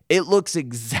right. It looks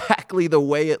exactly the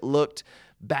way it looked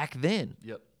back then.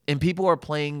 Yep. And people are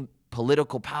playing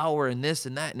political power and this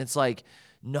and that, and it's like,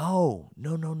 no.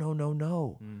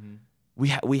 Mm-hmm.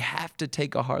 We have to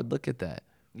take a hard look at that.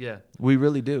 Yeah. We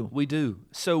really do. We do.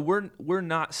 So we're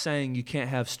not saying you can't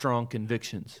have strong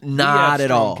convictions. Not at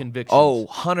all. Convictions. Oh,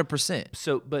 100%.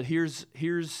 So, but here's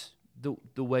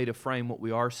the way to frame what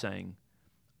we are saying.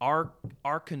 Our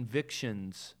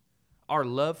convictions, our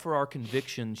love for our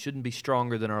convictions shouldn't be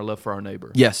stronger than our love for our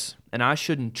neighbor. Yes. And I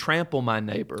shouldn't trample my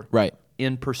neighbor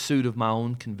in pursuit of my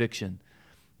own conviction.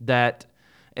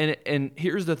 And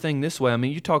here's the thing this way. I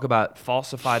mean, you talk about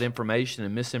falsified information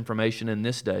and misinformation in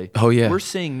this day. Oh, yeah. We're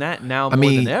seeing that now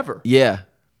more than ever. Yeah.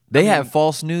 They had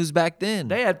false news back then.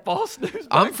 They had false news back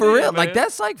I'm for real. Man. Like,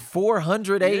 that's like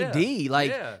 400 AD.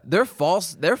 Like, they're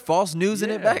false news in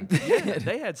it back then. Yeah.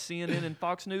 They had CNN and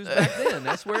Fox News back then.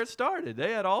 That's where it started.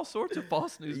 They had all sorts of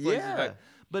false news places back.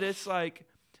 But it's like,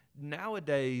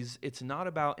 nowadays, it's not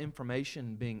about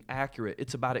information being accurate.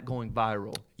 It's about it going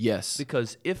viral. Yes.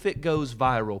 Because if it goes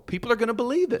viral, people are going to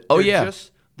believe it.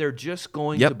 They're just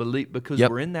going to believe, because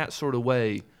we're in that sort of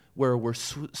way where we're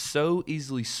so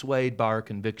easily swayed by our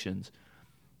convictions.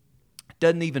 It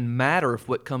doesn't even matter if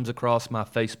what comes across my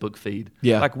Facebook feed.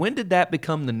 Yeah. Like, when did that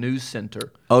become the news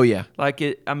center? Oh, yeah. Like,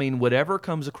 whatever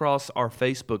comes across our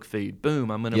Facebook feed,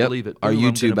 boom, I'm going to believe it. Boom, our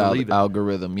YouTube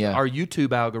algorithm, Our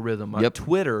YouTube algorithm, our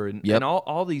Twitter, and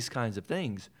all these kinds of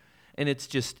things. And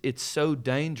it's so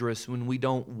dangerous when we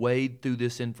don't wade through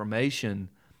this information,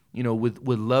 with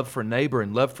love for neighbor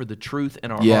and love for the truth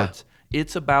in our hearts.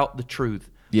 It's about the truth.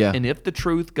 Yeah. And if the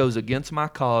truth goes against my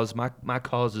cause, my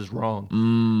cause is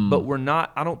wrong. But we're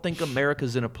not. I don't think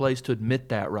America's in a place to admit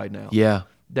that right now. Yeah.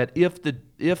 That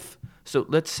so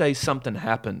let's say something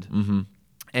happened,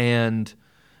 and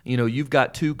you've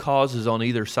got two causes on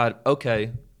either side.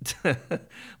 Okay.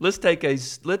 let's take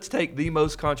the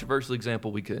most controversial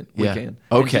example we can.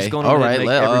 Okay. All right.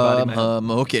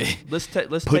 Okay. Let's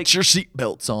put your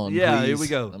seatbelts on. Yeah. Please. Here we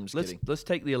go. I'm just kidding. Let's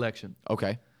take the election.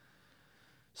 Okay.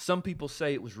 Some people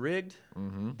say it was rigged,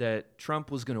 that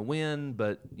Trump was going to win,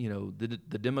 but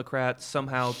the Democrats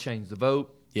somehow changed the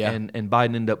vote, and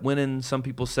Biden ended up winning. Some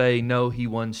people say no, he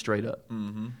won straight up.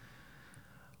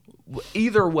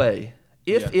 Either way,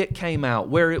 if it came out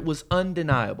where it was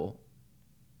undeniable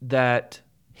that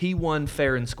he won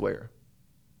fair and square,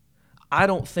 I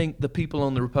don't think the people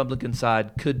on the Republican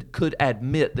side could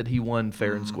admit that he won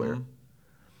fair and square.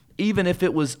 Even if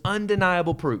it was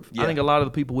undeniable proof. Yeah. I think a lot of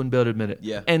the people wouldn't be able to admit it.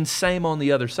 Yeah. And same on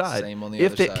the other side. Same on the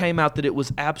if other it side. came out that it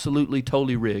was absolutely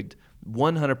totally rigged,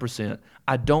 100%,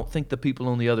 I don't think the people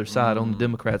on the other side, on the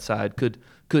Democrat side, could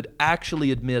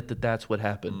actually admit that that's what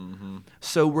happened.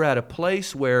 So we're at a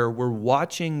place where we're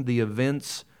watching the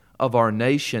events of our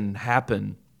nation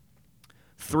happen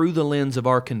through the lens of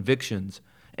our convictions,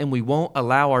 and we won't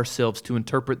allow ourselves to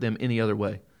interpret them any other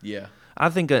way. Yeah. I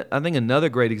think another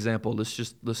great example.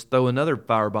 Let's throw another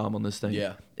firebomb on this thing.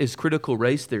 Yeah. Is critical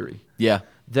race theory. Yeah.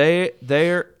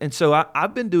 And so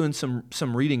I've been doing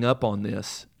some reading up on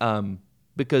this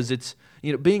because it's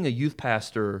being a youth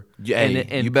pastor and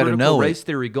you better critical know race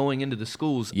theory going into the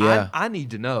schools. Yeah. I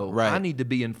need to know. Right. I need to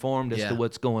be informed as to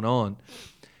what's going on.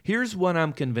 Here's what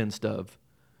I'm convinced of.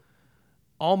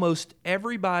 Almost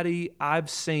everybody I've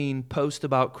seen post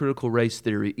about critical race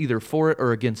theory, either for it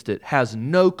or against it, has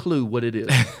no clue what it is.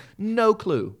 No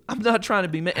clue. I'm not trying to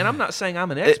be, and I'm not saying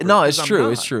I'm an expert. No, it's 'cause I'm true.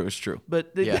 not. It's true. It's true.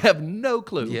 But they Yeah. have no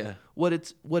clue Yeah. what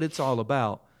it's all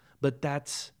about. But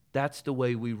that's the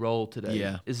way we roll today.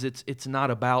 Yeah. It's not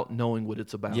about knowing what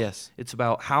it's about. Yes. It's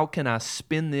about how can I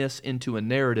spin this into a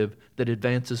narrative that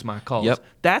advances my cause. Yep.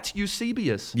 That's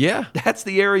Eusebius. Yeah. That's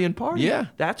the Aryan Party. Yeah.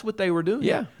 That's what they were doing.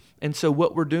 Yeah. And so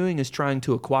what we're doing is trying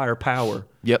to acquire power.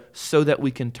 Yep. So that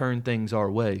we can turn things our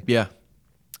way. Yeah.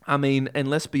 I mean, and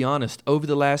let's be honest, over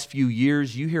the last few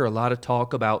years, you hear a lot of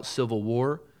talk about civil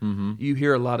war. You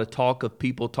hear a lot of talk of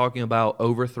people talking about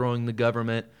overthrowing the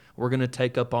government. We're going to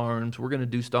take up arms. We're going to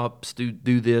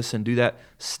do this and do that.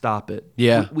 Stop it.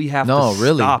 Yeah. We have No, to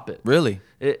really. stop it. Really.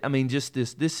 Just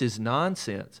this is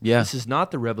nonsense. Yeah. This is not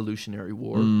the Revolutionary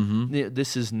War.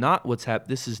 This is not what's happened.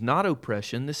 This is not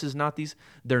oppression. This is not these.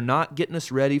 They're not getting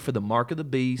us ready for the mark of the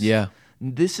beast. Yeah.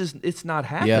 It's not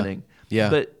happening.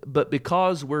 Yeah. But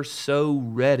because we're so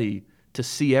ready to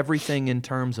see everything in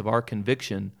terms of our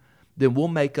conviction, then we'll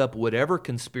make up whatever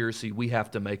conspiracy we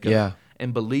have to make up. Yeah.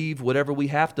 And believe whatever we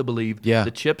have to believe. Yeah. The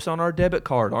chips on our debit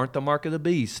card aren't the mark of the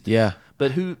beast. Yeah.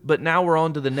 But now we're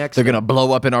on to the next They're thing. going to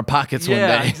blow up in our pockets one day.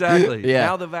 Yeah, exactly. Yeah.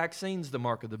 Now the vaccine's the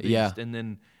mark of the beast. Yeah. And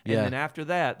then Yeah. after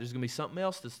that, there's going to be something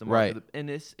else that's the mark Right. of the and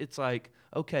it's like,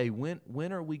 okay,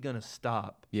 when are we going to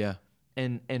stop? Yeah.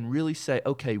 And really say,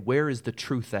 okay, where is the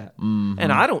truth at? And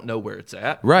I don't know where it's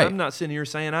at. Right. I'm not sitting here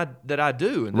saying that I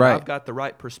do and that Right. I've got the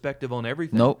right perspective on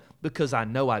everything. Nope. Because I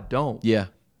know I don't. Yeah.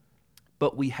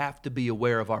 But we have to be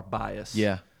aware of our bias.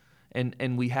 Yeah.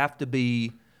 And we have to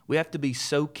be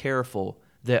so careful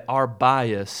that our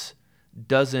bias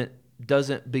doesn't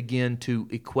begin to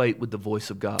equate with the voice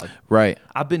of God. Right.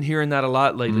 I've been hearing that a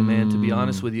lot lately, man, to be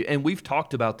honest with you. And we've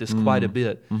talked about this quite a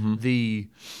bit. The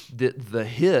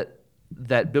hit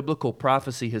that biblical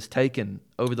prophecy has taken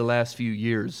over the last few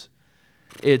years,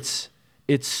 it's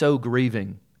so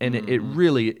grieving, and it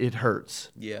really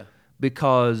hurts Yeah.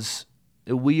 because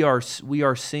we are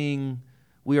seeing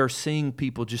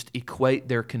people just equate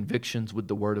their convictions with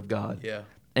the Word of God. Yeah.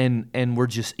 And we're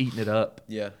just eating it up.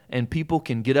 Yeah. And people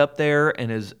can get up there, and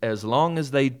as long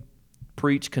as they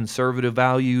preach conservative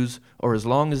values or as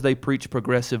long as they preach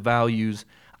progressive values,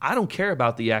 I don't care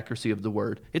about the accuracy of the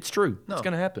word. It's true. No. It's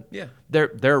going to happen. Yeah.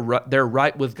 They're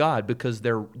right with God because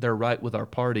they're right with our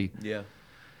party. Yeah.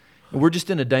 We're just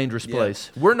in a dangerous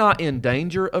place. We're not in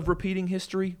danger of repeating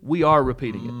history. We are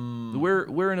repeating it.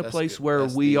 We're in a place good. where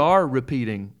That's we deep. are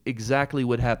repeating exactly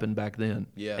what happened back then.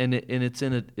 Yeah. And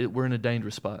we're in a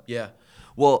dangerous spot. Yeah.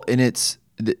 Well, and it's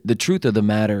the truth of the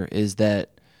matter is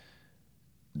that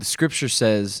the scripture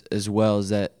says as well is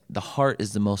that the heart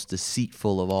is the most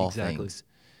deceitful of all Exactly. things.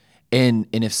 And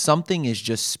if something is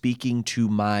just speaking to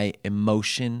my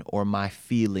emotion or my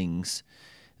feelings,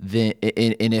 then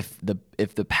and if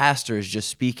the pastor is just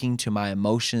speaking to my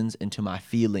emotions and to my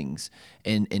feelings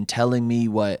and telling me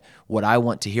what I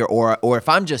want to hear, or if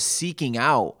I'm just seeking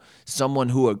out someone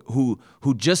who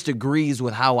just agrees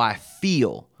with how I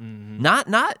feel,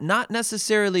 not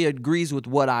necessarily agrees with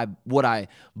what I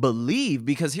believe,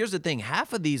 because here's the thing,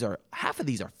 half of these are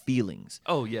feelings.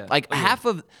 Oh, yeah. Half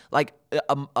of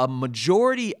a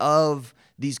majority of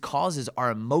these causes are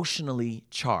emotionally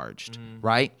charged,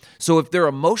 right? So if they're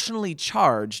emotionally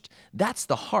charged, that's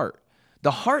the heart. The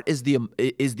heart is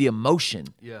the emotion,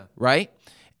 Yeah. right?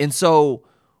 And so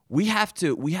we have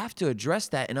to address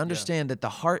that and understand that the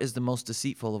heart is the most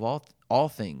deceitful of all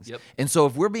things. Yep. And so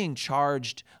if we're being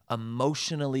charged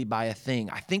emotionally by a thing,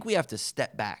 I think we have to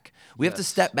step back. We have to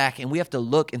step back and we have to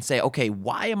look and say, okay,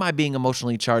 why am I being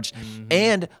emotionally charged?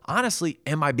 And honestly,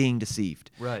 am I being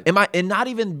deceived? Right. And not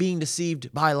even being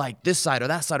deceived by like this side or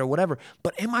that side or whatever,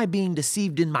 but am I being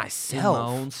deceived in myself? In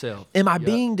my own self. Am I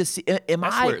being deceived?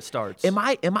 That's where it starts. Am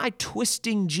I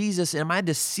twisting Jesus? Am I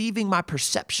deceiving my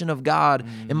perception of God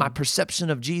and my perception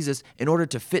of Jesus in order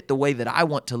to fit the way that I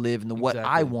want to live and what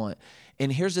I want?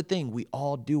 And here's the thing, we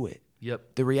all do it.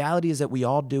 Yep. The reality is that we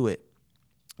all do it.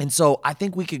 And so I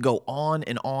think we could go on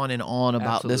and on and on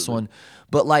about this one,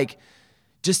 but like,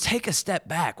 just take a step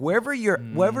back. Wherever you're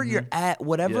at,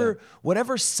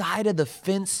 whatever side of the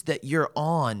fence that you're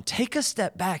on, take a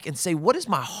step back and say, what is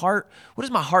my heart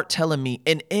telling me?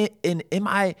 And am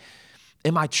I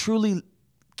truly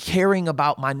caring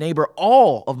about my neighbor,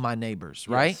 all of my neighbors,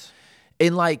 right? Yes.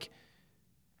 And like,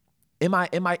 am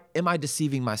I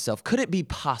deceiving myself? Could it be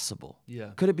possible?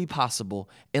 Yeah. Could it be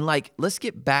possible? And like, let's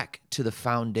get back to the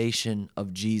foundation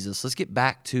of Jesus. Let's get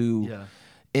back to,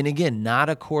 and again, not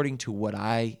according to what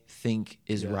I think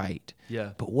is right.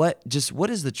 Yeah. But what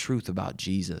is the truth about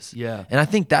Jesus? Yeah. And I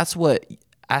think that's what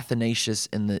Athanasius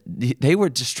and they were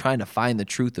just trying to find the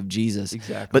truth of Jesus.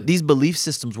 Exactly. But these belief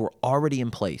systems were already in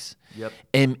place. Yep.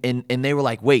 And they were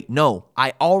like, wait, no,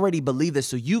 I already believe this.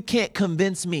 So you can't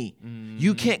convince me.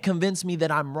 You can't convince me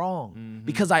that I'm wrong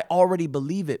because I already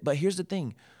believe it. But here's the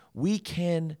thing. We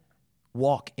can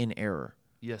walk in error.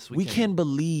 Yes, we can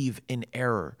believe in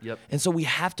error. Yep. And so we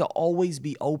have to always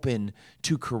be open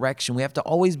to correction. We have to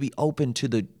always be open to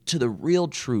the real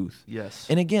truth. Yes.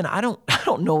 And again, I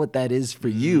don't know what that is for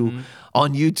you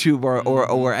on YouTube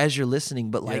or as you're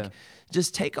listening, but like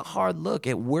just take a hard look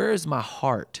at where is my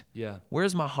heart? Yeah.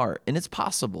 Where's my heart? And it's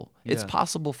possible. It's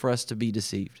possible for us to be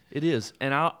deceived. It is.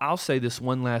 And I'll say this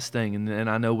one last thing, and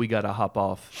I know we got to hop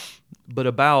off, but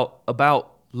about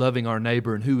loving our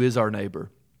neighbor and who is our neighbor.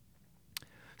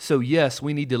 So yes,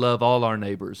 we need to love all our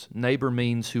neighbors. Neighbor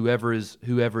means whoever is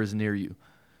near you.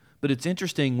 But it's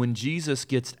interesting when Jesus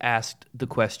gets asked the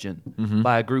question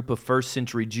by a group of first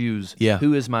century Jews,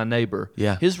 who is my neighbor?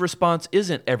 Yeah. His response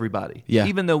isn't everybody,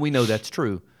 even though we know that's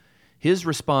true. His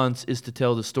response is to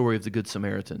tell the story of the Good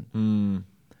Samaritan.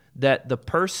 That the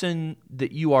person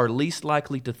that you are least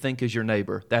likely to think is your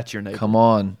neighbor, that's your neighbor. Come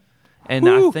on. And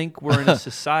I think we're in a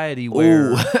society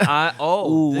where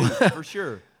dude, for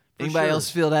sure. Anybody else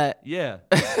feel that? Yeah,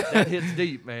 that hits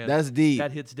deep, man. That's deep.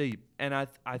 That hits deep, and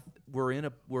we're in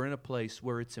a place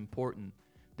where it's important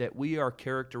that we are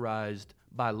characterized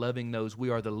by loving those we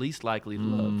are the least likely to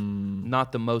love,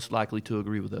 not the most likely to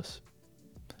agree with us.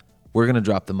 We're going to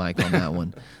drop the mic on that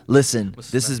one. Listen,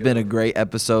 this has been a great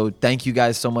episode. Thank you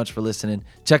guys so much for listening.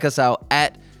 Check us out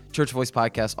at Church Voice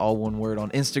Podcast, all one word,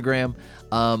 on Instagram.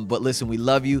 But listen, we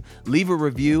love you. Leave a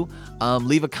review,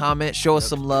 leave a comment, show us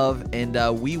some love,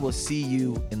 and we will see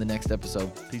you in the next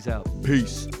episode. Peace out.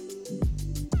 Peace.